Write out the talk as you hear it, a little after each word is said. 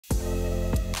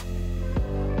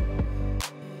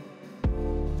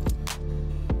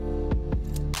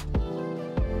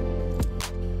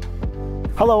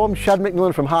Hello, I'm Shad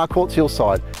McMillan from Harcourts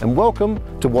Hillside, and welcome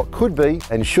to what could be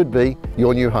and should be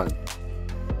your new home.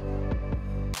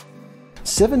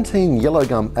 17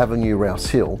 Yellowgum Avenue, Rouse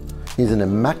Hill is an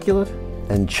immaculate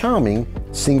and charming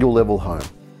single-level home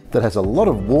that has a lot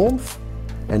of warmth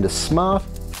and a smart,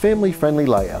 family-friendly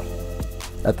layout.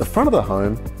 At the front of the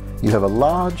home, you have a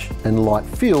large and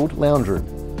light-filled lounge room.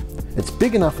 It's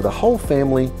big enough for the whole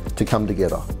family to come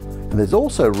together, and there's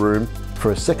also room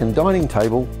for a second dining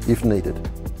table if needed.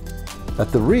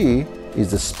 At the rear is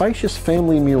the spacious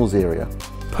family meals area,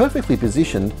 perfectly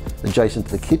positioned adjacent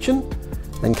to the kitchen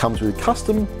and comes with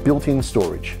custom built-in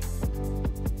storage.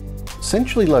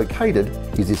 Centrally located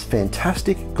is this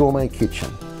fantastic gourmet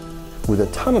kitchen with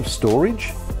a ton of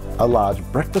storage, a large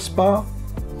breakfast bar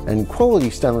and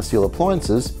quality stainless steel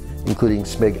appliances including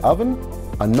Smeg oven,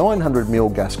 a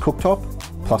 900mm gas cooktop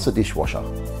plus a dishwasher.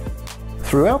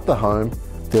 Throughout the home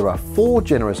there are 4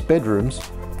 generous bedrooms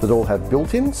that all have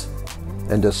built-ins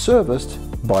and are serviced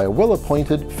by a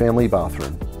well-appointed family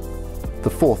bathroom. The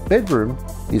 4th bedroom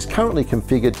is currently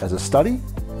configured as a study,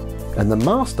 and the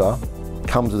master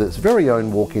comes with its very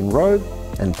own walk-in robe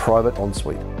and private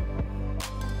ensuite.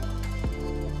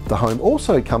 The home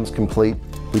also comes complete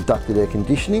with ducted air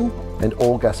conditioning and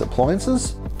all gas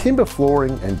appliances, timber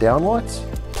flooring and downlights,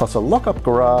 plus a lock-up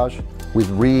garage with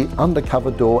rear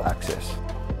undercover door access.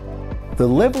 The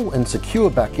level and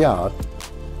secure backyard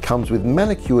comes with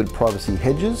manicured privacy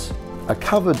hedges, a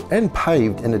covered and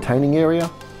paved entertaining area,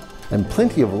 and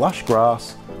plenty of lush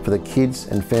grass for the kids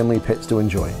and family pets to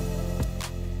enjoy.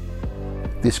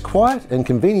 This quiet and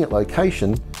convenient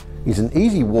location is an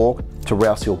easy walk to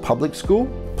Rouse Hill Public School,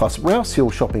 plus Rouse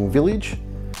Hill Shopping Village,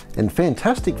 and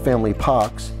fantastic family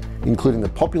parks, including the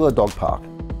popular dog park.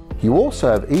 You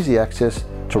also have easy access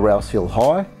to Rouse Hill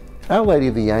High, Our Lady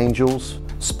of the Angels,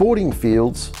 sporting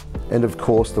fields, and of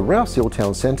course the Rouse Hill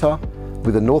Town Centre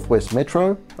with the Northwest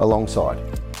Metro alongside.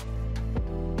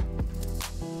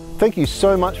 Thank you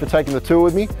so much for taking the tour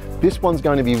with me. This one's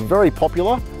going to be very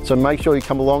popular, so make sure you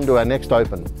come along to our next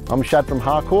open. I'm Shad from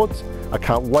Harcourts. I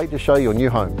can't wait to show you a new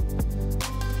home.